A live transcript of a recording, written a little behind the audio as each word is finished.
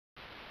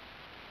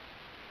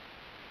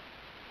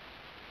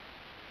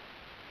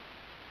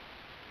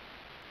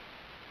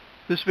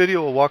This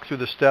video will walk through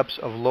the steps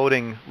of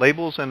loading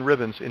labels and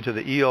ribbons into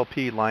the ELP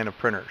line of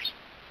printers.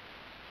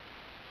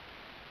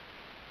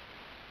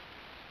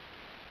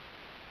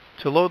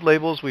 To load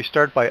labels, we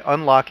start by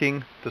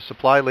unlocking the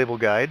supply label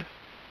guide.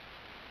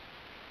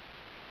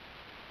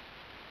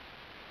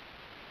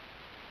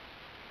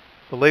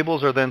 The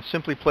labels are then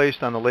simply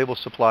placed on the label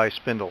supply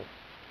spindle.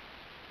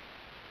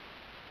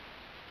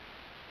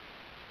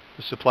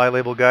 The supply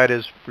label guide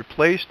is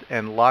replaced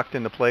and locked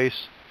into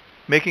place,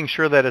 making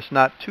sure that it's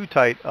not too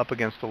tight up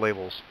against the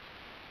labels.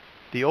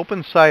 The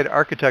open side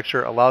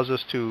architecture allows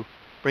us to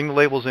bring the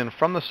labels in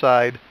from the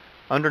side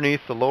underneath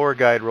the lower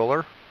guide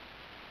roller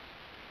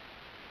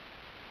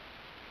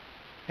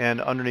and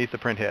underneath the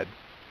print head.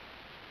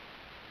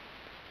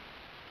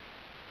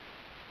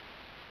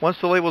 Once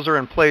the labels are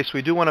in place,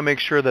 we do want to make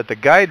sure that the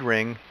guide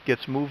ring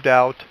gets moved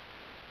out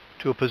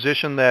to a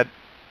position that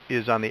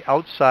is on the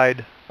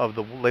outside of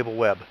the label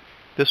web.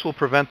 This will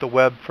prevent the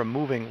web from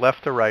moving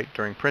left to right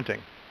during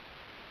printing.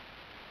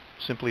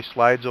 Simply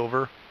slides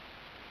over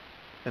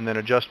and then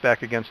adjust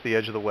back against the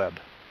edge of the web.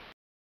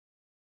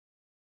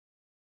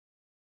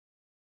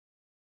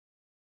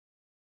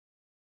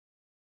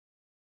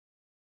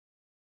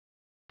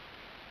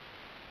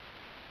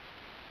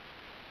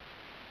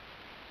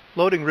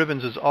 Loading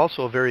ribbons is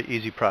also a very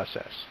easy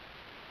process.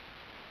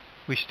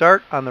 We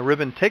start on the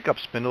ribbon take-up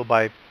spindle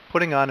by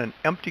putting on an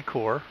empty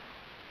core.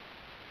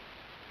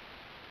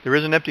 There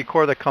is an empty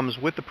core that comes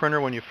with the printer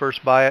when you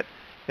first buy it,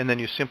 and then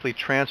you simply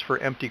transfer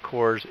empty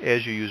cores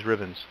as you use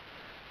ribbons.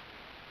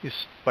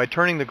 By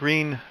turning the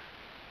green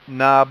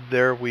knob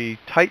there, we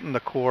tighten the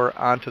core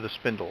onto the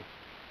spindle.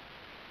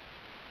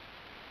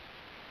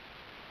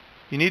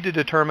 You need to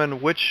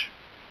determine which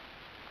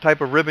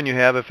type of ribbon you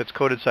have, if it's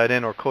coated side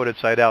in or coated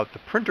side out. The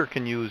printer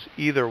can use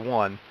either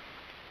one.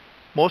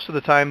 Most of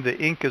the time the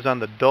ink is on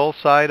the dull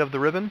side of the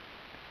ribbon,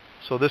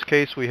 so in this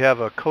case we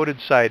have a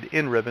coated side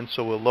in ribbon,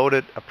 so we'll load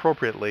it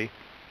appropriately.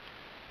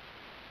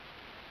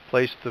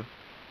 Place the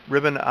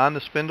ribbon on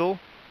the spindle.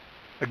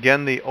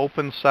 Again, the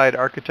open side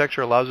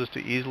architecture allows us to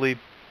easily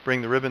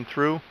bring the ribbon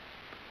through,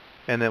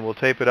 and then we'll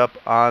tape it up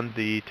on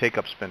the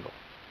take-up spindle.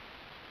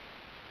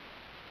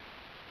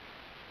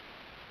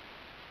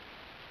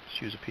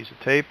 Just use a piece of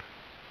tape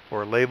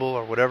or a label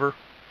or whatever.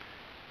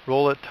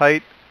 Roll it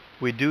tight.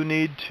 We do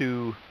need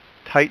to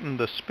tighten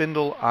the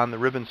spindle on the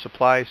ribbon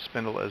supply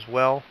spindle as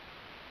well.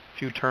 A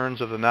few turns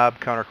of the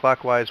knob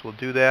counterclockwise will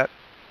do that,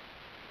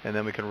 and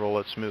then we can roll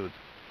it smooth.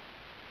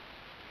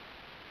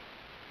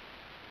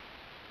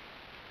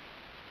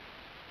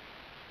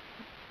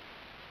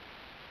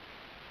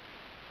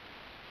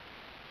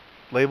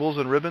 Labels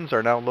and ribbons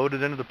are now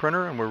loaded into the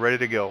printer and we're ready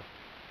to go.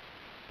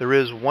 There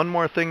is one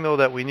more thing though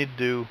that we need to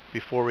do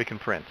before we can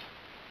print.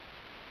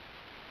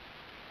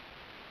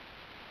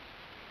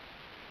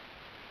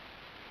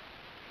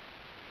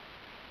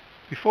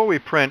 Before we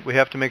print, we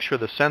have to make sure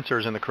the sensor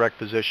is in the correct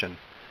position.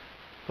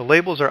 The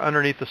labels are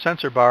underneath the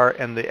sensor bar,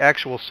 and the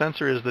actual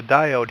sensor is the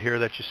diode here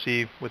that you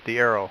see with the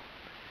arrow.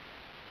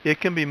 It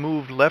can be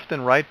moved left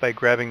and right by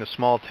grabbing the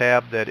small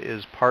tab that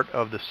is part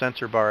of the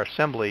sensor bar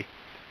assembly.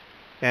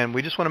 And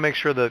we just want to make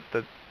sure that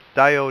the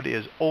diode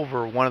is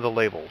over one of the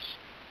labels.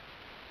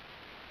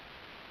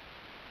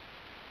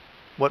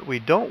 What we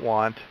don't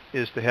want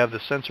is to have the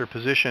sensor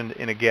positioned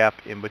in a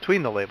gap in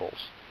between the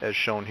labels, as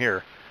shown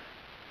here.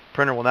 The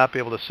printer will not be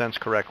able to sense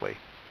correctly.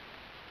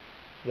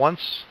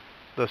 Once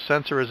the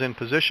sensor is in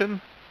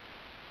position,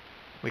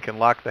 we can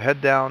lock the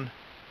head down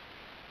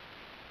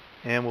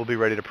and we'll be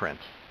ready to print.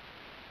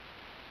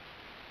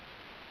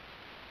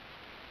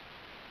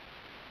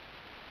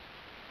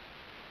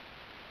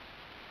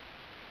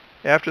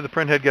 After the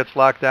print head gets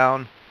locked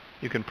down,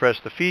 you can press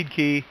the feed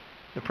key.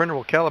 The printer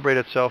will calibrate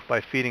itself by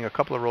feeding a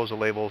couple of rows of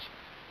labels,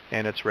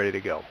 and it's ready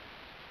to go.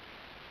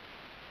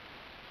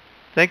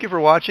 Thank you for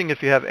watching.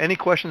 If you have any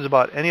questions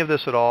about any of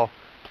this at all,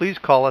 please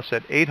call us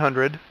at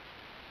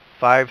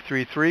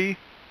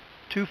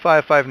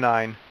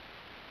 800-533-2559.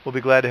 We'll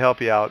be glad to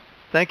help you out.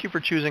 Thank you for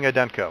choosing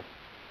Identico.